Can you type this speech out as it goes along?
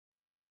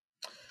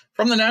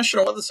From the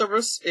National Weather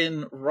Service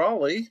in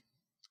Raleigh,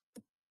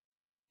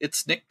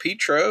 it's Nick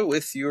Petro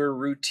with your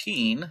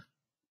routine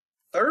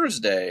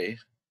Thursday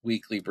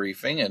weekly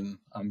briefing, and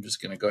I'm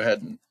just going to go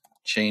ahead and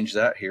change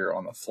that here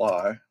on the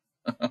fly.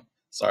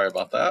 Sorry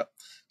about that.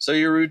 So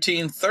your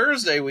routine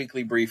Thursday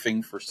weekly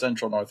briefing for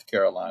Central North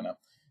Carolina,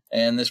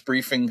 and this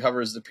briefing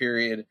covers the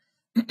period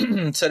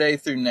today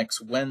through next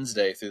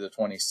Wednesday through the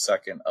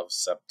 22nd of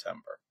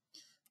September.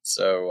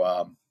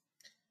 So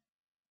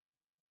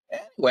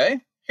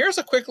anyway, here's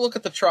a quick look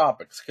at the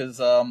tropics because,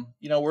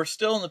 we're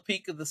still in the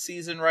peak of the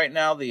season right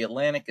now. The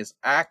Atlantic is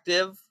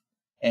active,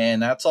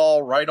 and that's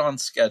all right on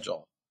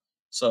schedule.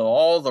 So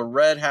all the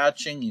red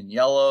hatching and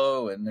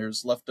yellow, and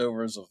there's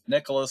leftovers of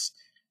Nicholas.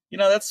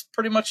 That's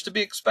pretty much to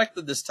be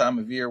expected this time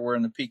of year. We're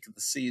in the peak of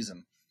the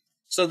season.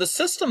 So the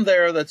system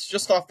there that's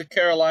just off the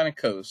Carolina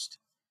coast,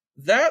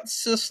 that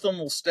system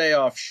will stay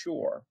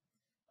offshore.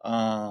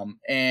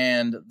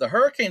 And the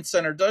Hurricane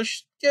Center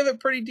does give it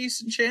pretty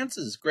decent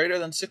chances, greater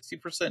than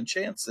 60%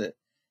 chance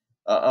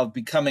of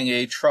becoming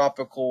a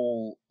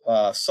tropical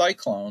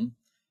cyclone.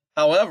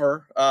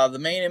 However, the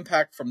main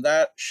impact from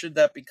that, should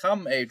that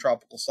become a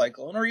tropical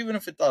cyclone, or even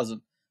if it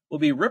doesn't, will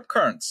be rip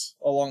currents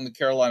along the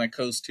Carolina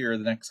coast here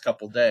the next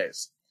couple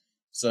days.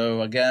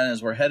 So again,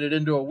 as we're headed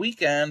into a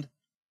weekend,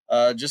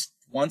 just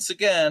once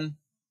again,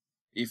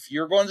 if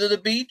you're going to the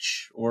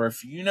beach, or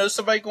if you know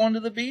somebody going to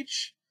the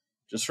beach,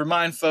 just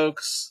remind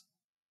folks,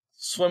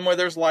 swim where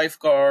there's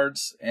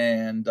lifeguards,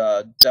 and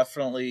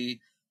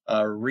definitely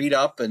read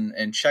up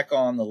and check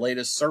on the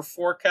latest surf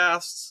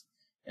forecasts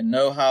and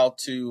know how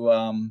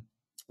to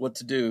what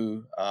to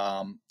do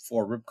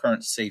for rip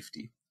current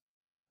safety.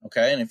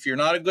 Okay, and if you're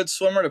not a good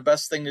swimmer, the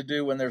best thing to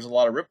do when there's a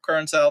lot of rip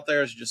currents out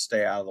there is just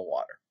stay out of the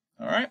water.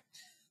 All right.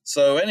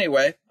 So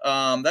anyway,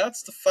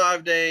 that's the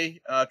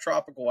 5-day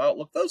tropical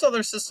outlook. Those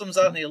other systems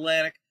out in the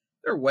Atlantic,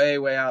 they're way,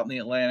 way out in the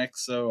Atlantic.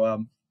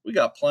 So we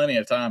got plenty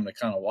of time to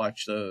kind of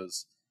watch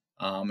those.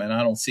 And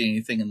I don't see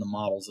anything in the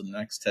models in the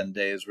next 10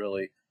 days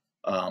really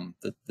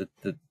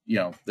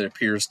that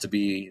appears to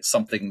be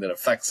something that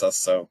affects us.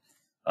 So,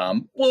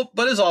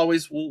 but as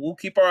always, we'll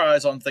keep our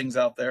eyes on things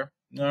out there.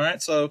 All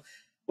right. So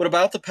what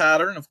about the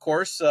pattern? Of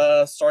course,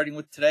 starting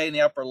with today in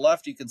the upper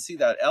left, you can see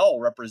that L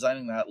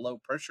representing that low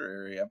pressure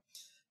area.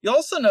 You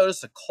also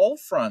notice a cold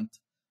front.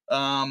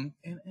 And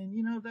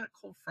that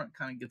cold front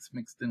kind of gets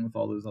mixed in with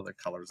all those other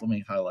colors. Let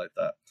me highlight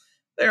that.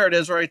 There it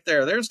is right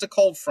there. There's the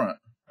cold front,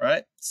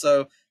 right?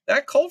 So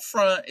that cold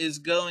front is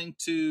going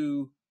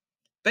to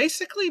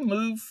basically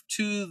move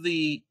to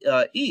the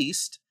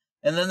east,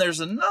 and then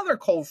there's another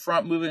cold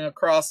front moving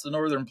across the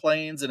northern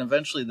plains and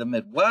eventually the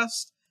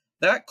Midwest.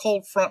 That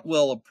cold front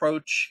will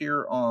approach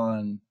here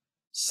on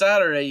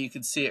Saturday. You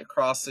can see it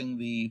crossing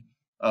the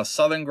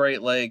southern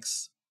Great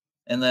Lakes,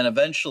 and then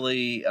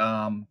eventually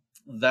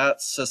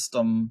that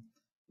system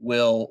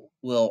will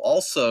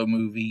also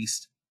move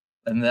east,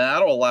 and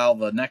that'll allow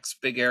the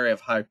next big area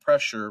of high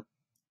pressure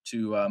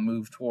to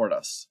move toward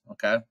us.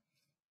 Okay,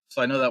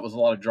 so I know that was a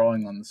lot of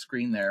drawing on the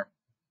screen there,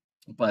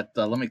 but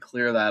let me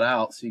clear that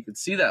out so you can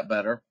see that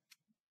better.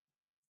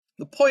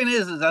 The point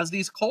is as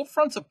these cold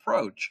fronts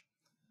approach,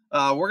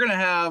 we're going to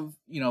have,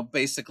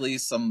 basically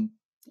some,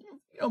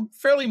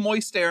 fairly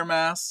moist air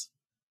mass.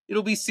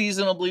 It'll be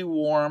seasonably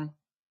warm,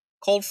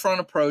 cold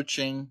front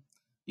approaching.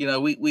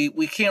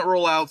 We can't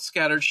rule out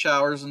scattered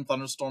showers and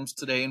thunderstorms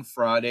today and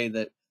Friday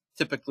that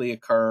typically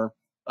occur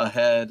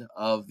ahead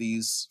of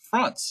these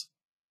fronts.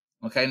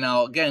 Okay,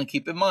 now again,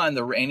 keep in mind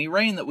any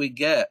rain that we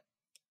get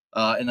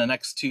in the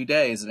next 2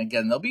 days, and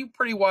again, they'll be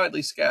pretty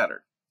widely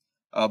scattered.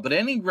 But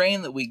any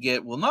rain that we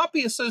get will not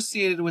be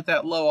associated with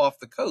that low off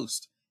the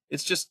coast.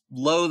 It's just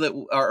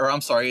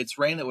it's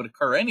rain that would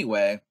occur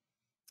anyway,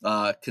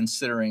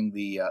 considering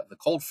the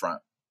cold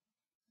front.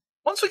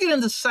 Once we get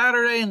into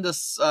Saturday and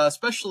this,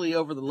 especially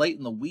over the late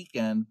in the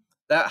weekend,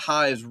 that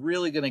high is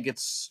really going to get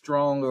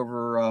strong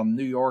over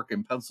New York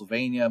and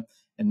Pennsylvania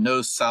and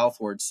nose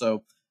southward.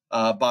 So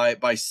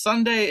by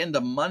Sunday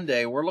into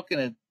Monday, we're looking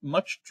at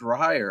much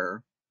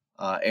drier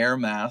air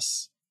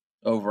mass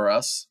over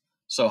us.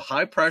 So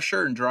high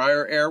pressure and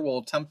drier air will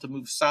attempt to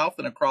move south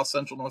and across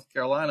central North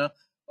Carolina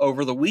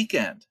over the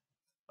weekend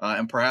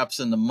and perhaps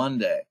into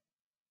Monday.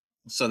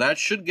 So that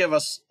should give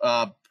us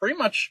pretty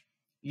much,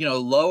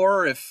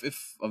 lower,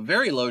 if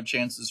very low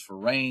chances for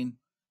rain,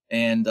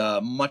 and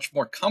much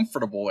more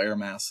comfortable air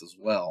mass as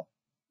well.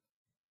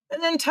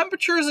 And then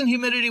temperatures and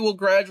humidity will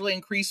gradually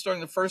increase during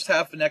the first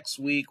half of next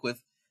week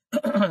with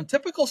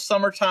typical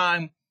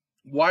summertime,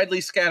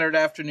 widely scattered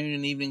afternoon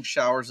and evening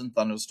showers and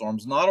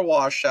thunderstorms, not a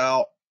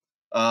washout.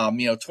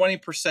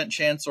 20%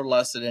 chance or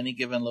less at any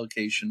given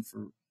location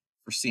for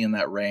seeing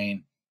that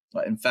rain.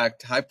 In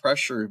fact, high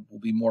pressure will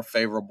be more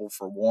favorable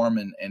for warm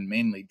and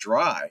mainly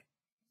dry,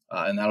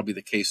 and that'll be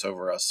the case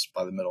over us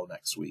by the middle of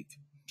next week.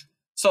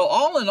 So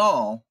all in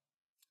all,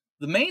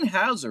 the main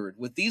hazard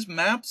with these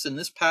maps and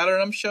this pattern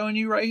I'm showing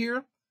you right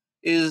here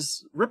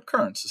is rip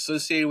currents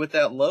associated with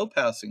that low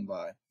passing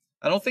by.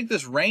 I don't think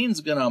this rain's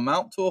going to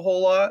amount to a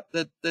whole lot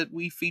that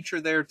we feature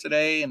there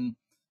today and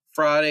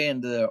Friday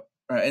into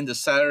into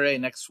Saturday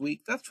next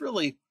week, that's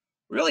really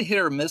hit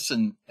or miss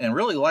and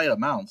really light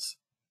amounts.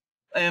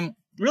 And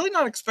really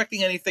not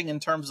expecting anything in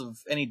terms of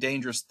any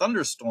dangerous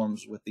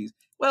thunderstorms with these.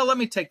 Well, let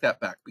me take that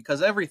back,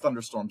 because every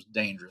thunderstorm's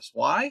dangerous.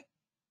 Why?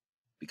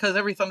 Because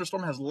every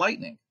thunderstorm has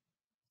lightning.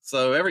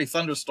 So every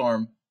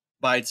thunderstorm,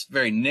 by its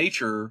very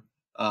nature,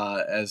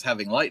 as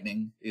having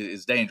lightning,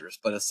 is dangerous.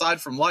 But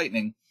aside from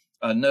lightning,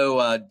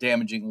 no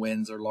damaging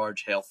winds or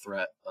large hail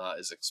threat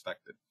is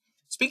expected.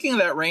 Speaking of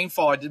that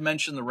rainfall, I did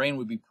mention the rain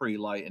would be pretty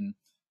light, and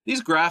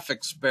these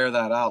graphics bear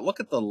that out. Look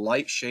at the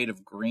light shade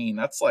of green.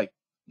 That's like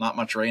not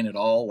much rain at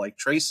all, like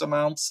trace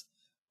amounts,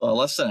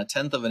 less than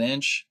 1/10 of an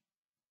inch.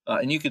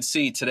 And you can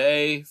see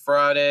today,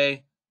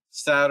 Friday,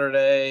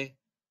 Saturday,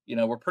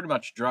 we're pretty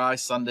much dry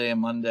Sunday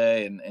and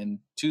Monday, and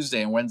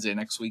Tuesday and Wednesday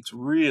next week's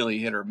really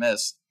hit or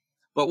miss.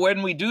 But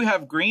when we do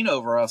have green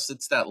over us,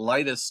 it's that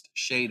lightest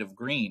shade of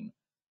green,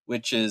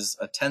 which is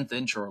 1/10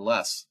 inch or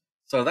less.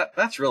 So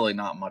that's really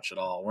not much at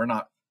all.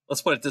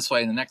 Let's put it this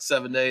way, in the next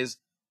 7 days,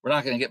 we're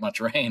not going to get much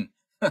rain.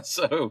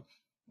 So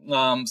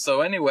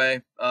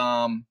anyway,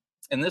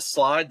 in this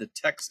slide, the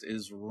text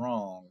is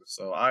wrong.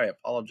 So I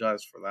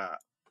apologize for that.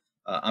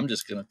 I'm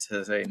just going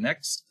to say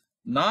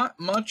not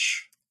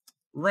much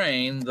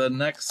rain the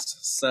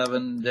next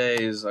 7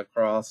 days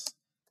across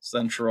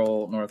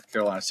central North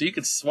Carolina. So you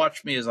can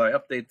watch me as I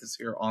update this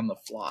here on the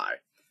fly.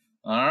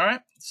 All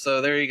right.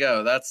 So there you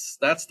go. That's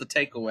the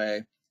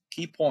takeaway,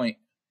 key point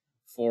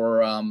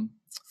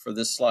for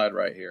this slide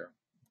right here.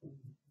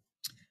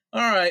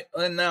 All right.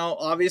 And now,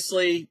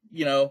 obviously,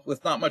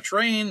 with not much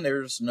rain,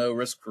 there's no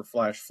risk for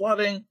flash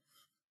flooding.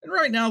 And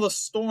right now, the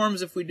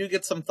storms, if we do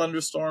get some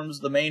thunderstorms,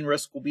 the main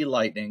risk will be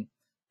lightning.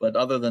 But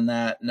other than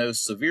that, no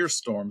severe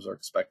storms are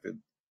expected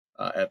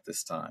at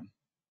this time.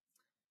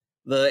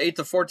 The 8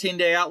 to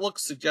 14-day outlook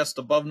suggests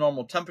above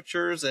normal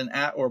temperatures and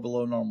at or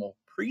below normal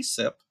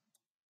precip.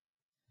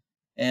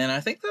 And I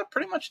think that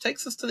pretty much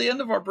takes us to the end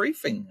of our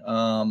briefing.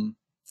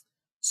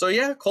 So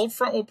yeah, cold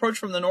front will approach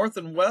from the north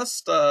and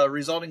west,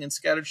 resulting in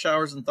scattered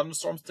showers and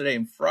thunderstorms today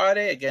and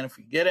Friday. Again, if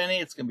we get any,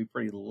 it's going to be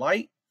pretty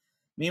light.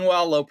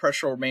 Meanwhile, low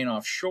pressure will remain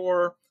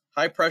offshore.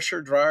 High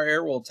pressure, drier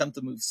air will attempt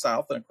to move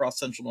south and across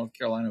central North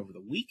Carolina over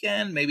the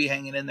weekend, maybe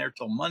hanging in there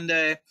till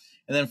Monday.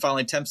 And then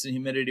finally, temps and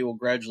humidity will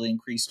gradually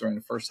increase during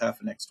the first half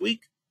of next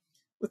week,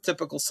 with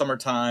typical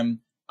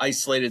summertime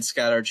isolated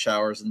scattered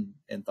showers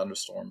and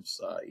thunderstorms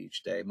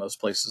each day. Most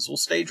places will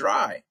stay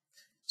dry.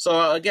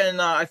 So again,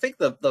 I think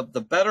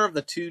the better of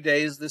the 2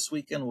 days this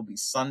weekend will be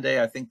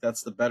Sunday. I think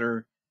that's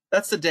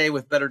the day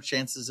with better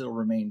chances it'll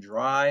remain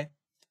dry.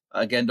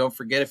 Again, don't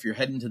forget, if you're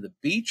heading to the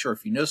beach, or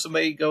if you know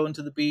somebody going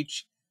to the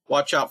beach,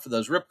 watch out for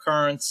those rip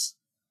currents.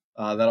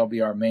 That'll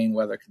be our main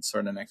weather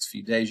concern the next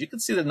few days. You can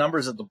see the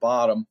numbers at the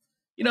bottom.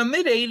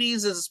 Mid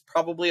 80s is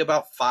probably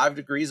about 5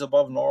 degrees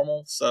above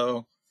normal.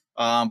 So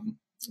we're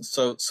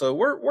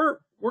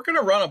going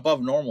to run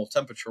above normal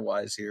temperature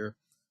wise here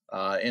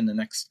in the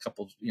next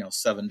couple,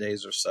 7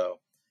 days or so.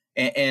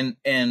 And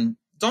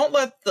don't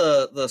let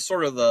the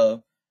sort of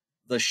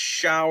the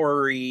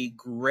showery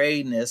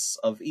grayness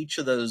of each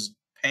of those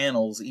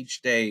panels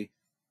each day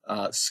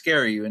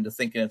scare you into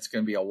thinking it's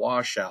going to be a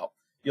washout.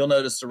 You'll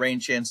notice the rain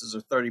chances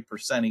are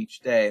 30%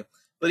 each day.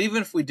 But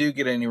even if we do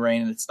get any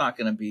rain, it's not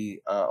going to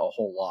be a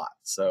whole lot.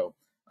 So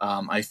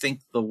I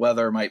think the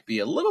weather might be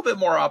a little bit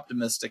more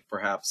optimistic,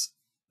 perhaps,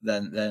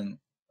 than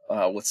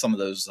what some of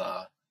those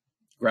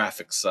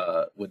graphics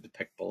would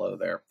depict below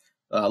there.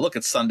 Look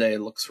at Sunday;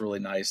 it looks really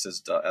nice, as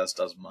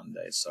does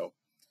Monday. So,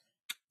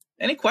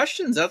 any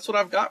questions? That's what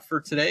I've got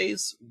for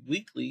today's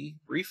weekly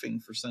briefing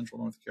for Central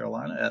North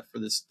Carolina for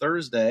this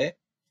Thursday,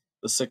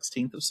 the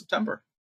 16th of September.